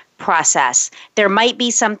progressive process. There might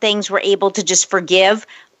be some things we're able to just forgive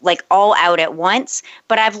all out at once,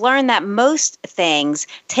 but I've learned that most things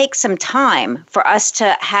take some time for us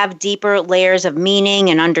to have deeper layers of meaning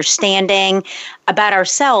and understanding about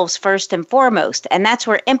ourselves first and foremost. And that's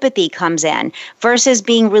where empathy comes in versus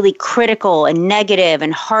being really critical and negative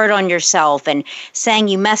and hard on yourself and saying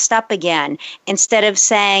you messed up again, instead of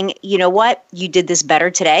saying, you know what, you did this better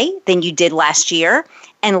today than you did last year,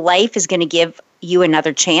 and life is going to give you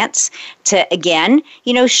another chance to, again,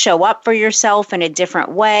 show up for yourself in a different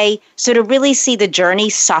way. So to really see the journey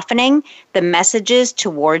softening the messages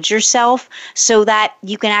towards yourself so that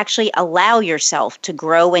you can actually allow yourself to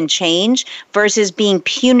grow and change versus being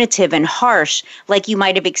punitive and harsh like you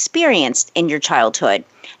might have experienced in your childhood.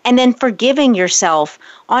 And then forgiving yourself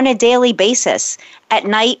on a daily basis. At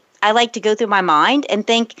night, I like to go through my mind and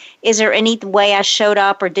think, is there any way I showed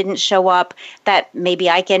up or didn't show up that maybe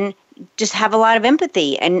I can just have a lot of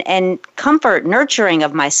empathy and comfort, nurturing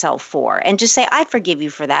of myself for, and just say, I forgive you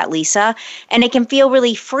for that, Lisa. And it can feel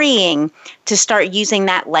really freeing to start using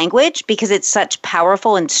that language because it's such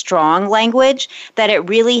powerful and strong language that it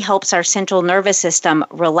really helps our central nervous system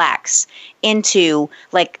relax into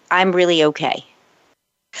like, I'm really okay.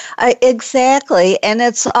 Exactly. And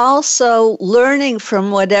it's also learning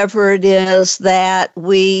from whatever it is that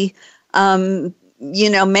we,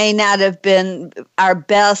 may not have been our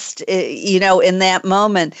best, in that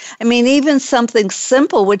moment. I mean, even something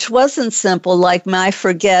simple, which wasn't simple, like my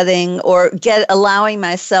forgetting or allowing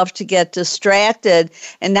myself to get distracted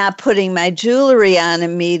and not putting my jewelry on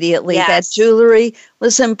immediately. Yes. That jewelry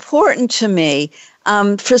was important to me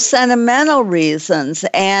for sentimental reasons.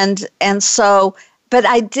 And so... But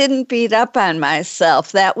I didn't beat up on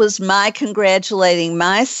myself. That was my congratulating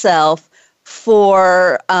myself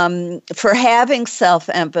for having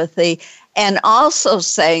self-empathy, and also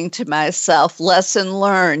saying to myself, lesson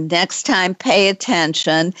learned, next time pay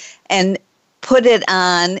attention and put it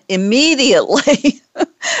on immediately.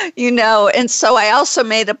 And so I also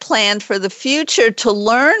made a plan for the future to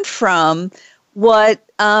learn from what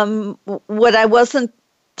I wasn't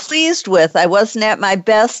pleased with. I wasn't at my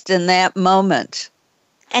best in that moment.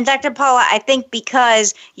 And Dr. Paula, I think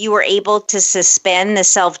because you were able to suspend the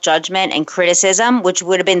self-judgment and criticism, which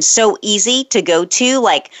would have been so easy to go to,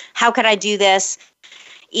 like, how could I do this?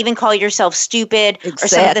 Even call yourself stupid, exactly. Or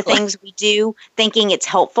some of the things we do thinking it's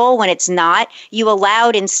helpful when it's not. You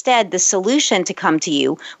allowed instead the solution to come to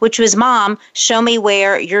you, which was, Mom, show me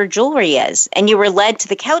where your jewelry is. And you were led to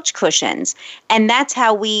the couch cushions. And that's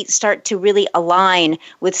how we start to really align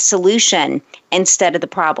with solution instead of the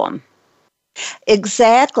problem.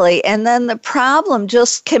 Exactly. And then the problem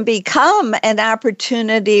just can become an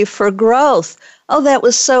opportunity for growth. Oh, that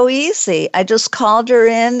was so easy. I just called her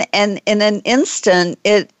in, and in an instant,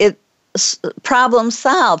 it problem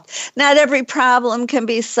solved. Not every problem can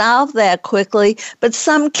be solved that quickly, but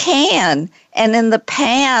some can. And in the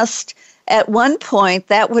past, at one point,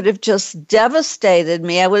 that would have just devastated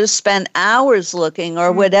me. I would have spent hours looking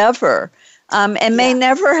or whatever. And may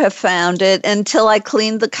never have found it until I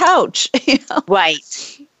cleaned the couch.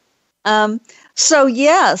 Right. So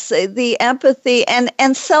yes, the empathy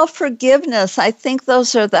and self-forgiveness, I think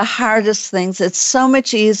those are the hardest things. It's so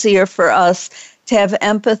much easier for us to have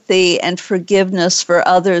empathy and forgiveness for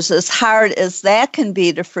others, as hard as that can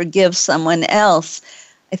be to forgive someone else.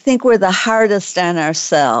 I think we're the hardest on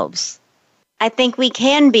ourselves. I think we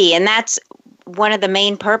can be, and that's one of the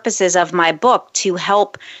main purposes of my book, to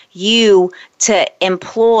help you to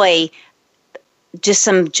employ just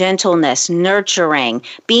some gentleness, nurturing,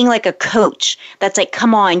 being like a coach that's like,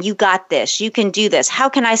 come on, you got this, you can do this. How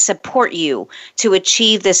can I support you to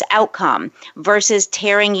achieve this outcome versus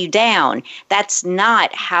tearing you down? That's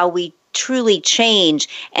not how we truly change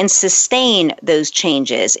and sustain those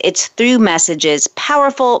changes. It's through messages,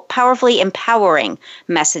 powerfully empowering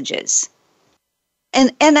messages.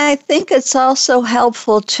 And I think it's also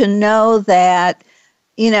helpful to know that,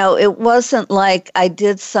 it wasn't like I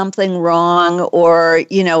did something wrong or,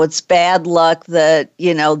 it's bad luck that,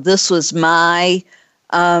 this was my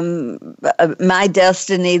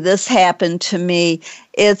destiny, this happened to me.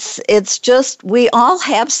 It's just, we all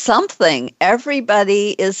have something.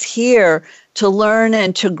 Everybody is here to learn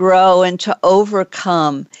and to grow and to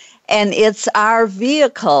overcome. And it's our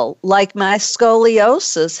vehicle, like my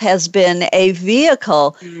scoliosis has been a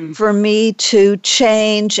vehicle for me to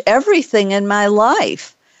change everything in my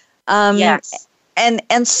life. Yes.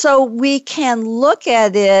 And so we can look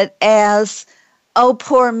at it as, oh,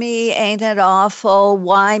 poor me, ain't it awful?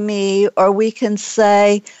 Why me? Or we can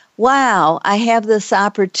say, wow, I have this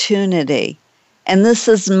opportunity. And this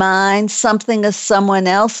is mine. Something is someone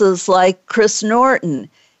else's, like Chris Norton.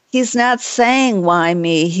 He's not saying, why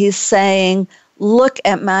me? He's saying, look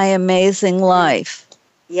at my amazing life.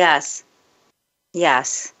 Yes.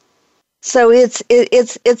 Yes. So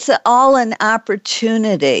it's all an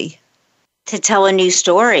opportunity to tell a new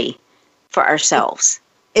story for ourselves.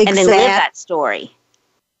 And then live that story.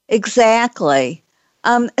 Exactly.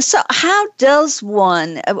 So how does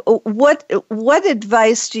one, what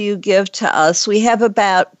advice do you give to us? We have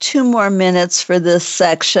about 2 more minutes for this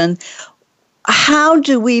section. How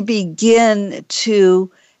do we begin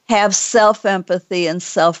to have self-empathy and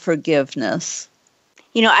self-forgiveness?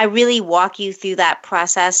 I really walk you through that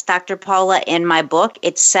process, Dr. Paula, in my book.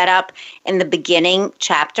 It's set up in the beginning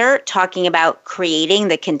chapter talking about creating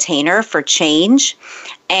the container for change,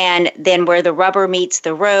 and then where the rubber meets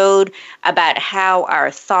the road, about how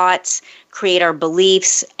our thoughts create our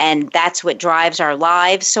beliefs, and that's what drives our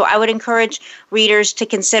lives. So I would encourage readers to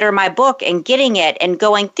consider my book and getting it and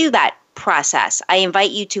going through that process. I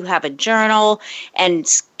invite you to have a journal and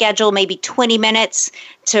schedule maybe 20 minutes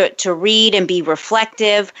to read and be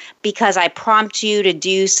reflective, because I prompt you to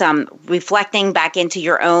do some reflecting back into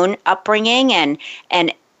your own upbringing and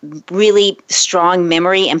really strong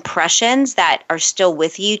memory impressions that are still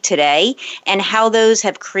with you today, and how those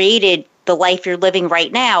have created the life you're living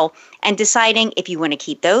right now, and deciding if you want to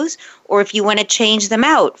keep those or if you want to change them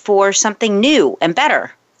out for something new and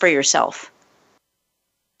better for yourself.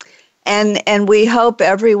 And we hope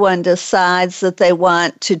everyone decides that they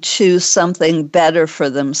want to choose something better for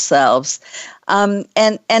themselves.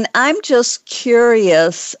 And I'm just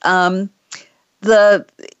curious, can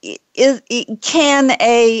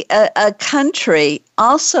a country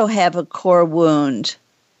also have a core wound?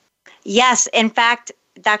 Yes. In fact,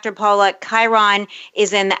 Dr. Paula, Chiron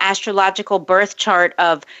is in the astrological birth chart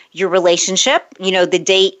of your relationship, the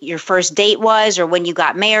date your first date was or when you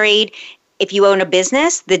got married. If you own a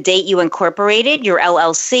business, the date you incorporated, your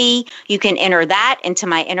LLC, you can enter that into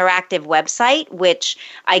my interactive website, which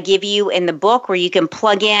I give you in the book, where you can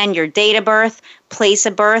plug in your date of birth, place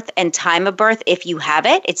of birth, and time of birth if you have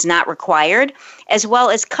it. It's not required. As well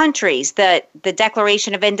as countries. The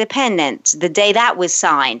Declaration of Independence, the day that was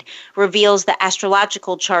signed, reveals the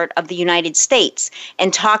astrological chart of the United States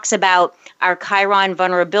and talks about our Chiron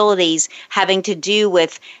vulnerabilities having to do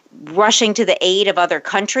with rushing to the aid of other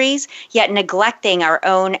countries, yet neglecting our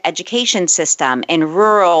own education system in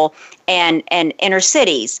rural and inner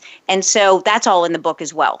cities. And so that's all in the book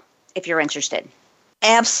as well, if you're interested.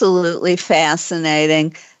 Absolutely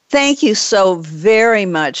fascinating. Thank you so very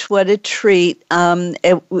much. What a treat.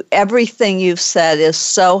 Everything you've said is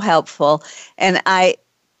so helpful. And I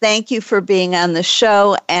thank you for being on the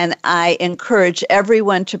show. And I encourage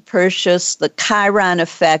everyone to purchase The Chiron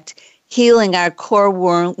Effect, Healing Our Core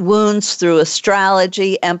Wounds Through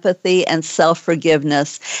Astrology, Empathy, and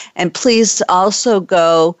Self-Forgiveness. And please also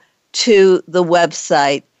go to the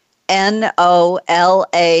website,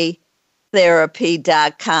 NOLA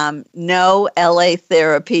therapy.com,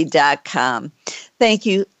 nolatherapy.com. Thank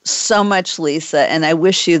you so much, Lisa, and I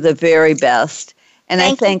wish you the very best. And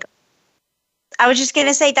I was just going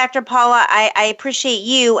to say, Dr. Paula, I appreciate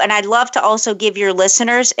you, and I'd love to also give your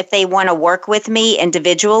listeners, if they want to work with me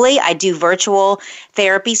individually, I do virtual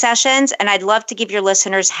therapy sessions, and I'd love to give your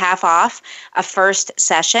listeners half off a first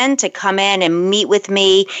session to come in and meet with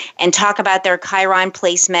me and talk about their Chiron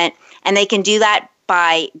placement, and they can do that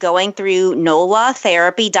by going through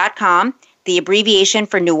nolatherapy.com, the abbreviation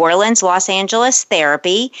for New Orleans, Los Angeles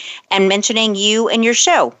Therapy, and mentioning you and your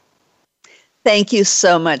show. Thank you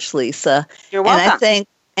so much, Lisa. You're welcome.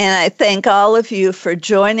 And I thank all of you for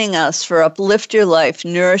joining us for Uplift Your Life,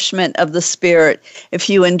 Nourishment of the Spirit. If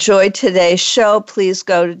you enjoyed today's show, please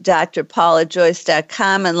go to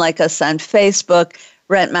drpaulajoyce.com and like us on Facebook,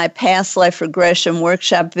 rent my past life regression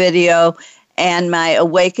workshop video, and my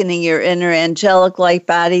Awakening Your Inner Angelic Light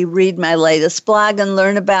Body, read my latest blog, and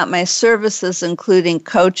learn about my services, including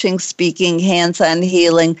coaching, speaking, hands-on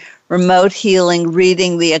healing, remote healing,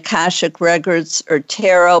 reading the Akashic Records or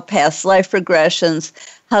tarot, past life regressions,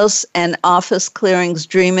 house and office clearings,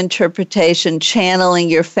 dream interpretation, channeling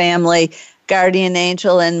your family, guardian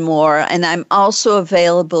angel, and more. And I'm also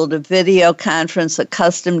available to video conference, a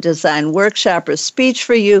custom design workshop or speech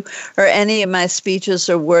for you, or any of my speeches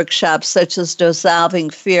or workshops, such as dissolving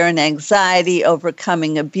fear and anxiety,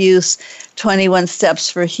 overcoming abuse, 21 steps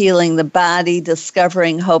for healing the body,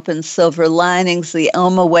 discovering hope and silver linings, the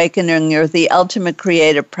Awakening, or the ultimate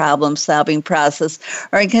creative problem-solving process.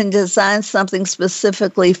 Or I can design something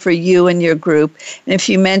specifically for you and your group. And if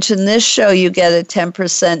you mention this show, you get a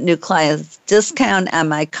 10% new clients discount on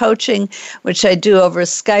my coaching, which I do over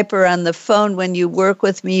Skype or on the phone. When you work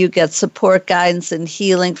with me, you get support, guidance, and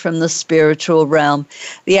healing from the spiritual realm.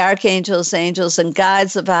 The archangels, angels, and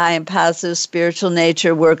guides of high and positive spiritual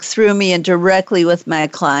nature work through me and directly with my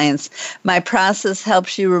clients. My process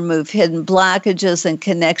helps you remove hidden blockages and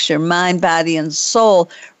connects your mind, body, and soul,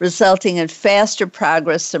 resulting in faster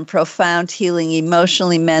progress and profound healing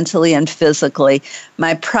emotionally, mentally, and physically.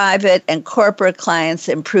 My private and corporate clients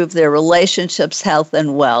improve their relationships, health,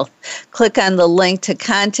 and wealth. Click on the link to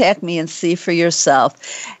contact me and see for yourself.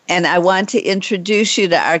 And I want to introduce you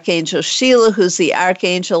to Archangel Sheila, who's the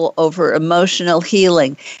archangel over emotional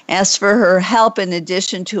healing. Ask for her help in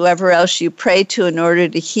addition to whoever else you pray to in order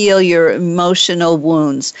to heal your emotional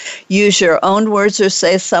wounds. Use your own words or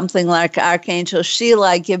say something like, Archangel Sheila,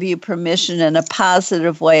 I give you permission in a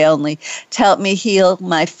positive way only to help me heal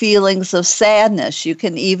my feelings of sadness. You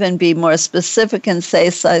can even be more specific and say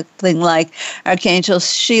something like, Archangel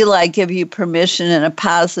Sheila, I give you permission in a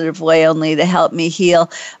positive way only to help me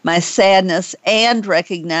heal my sadness and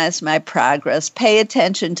recognize my progress. Pay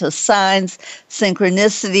attention to signs,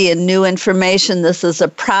 synchronicity, and new information. This is a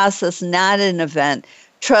process, not an event.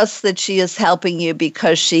 Trust that she is helping you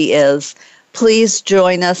because she is. Please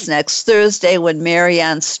join us next Thursday when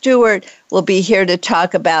Marianne Stewart will be here to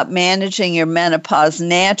talk about managing your menopause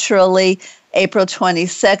naturally. April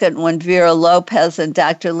 22nd when Vera Lopez and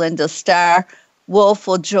Dr. Linda Starr Wolf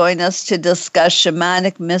will join us to discuss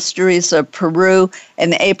shamanic mysteries of Peru,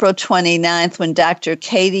 and April 29th when Dr.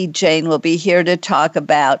 Katie Jane will be here to talk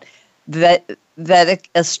about Vedic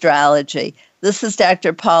astrology. This is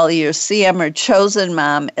Dr. Paula, your CM or chosen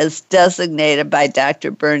mom, as designated by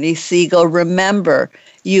Dr. Bernie Siegel. Remember,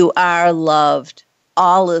 you are loved.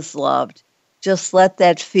 All is loved. Just let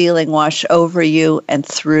that feeling wash over you and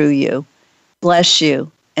through you. Bless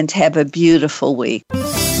you, and have a beautiful week.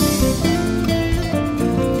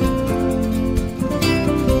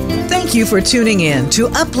 Thank you for tuning in to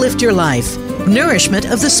Uplift Your Life,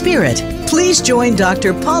 Nourishment of the Spirit. Please join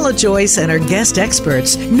Dr. Paula Joyce and her guest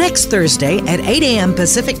experts next Thursday at 8 a.m.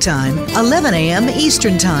 Pacific Time, 11 a.m.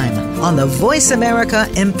 Eastern Time on the Voice America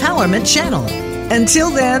Empowerment Channel. Until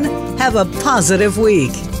then, have a positive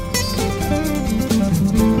week.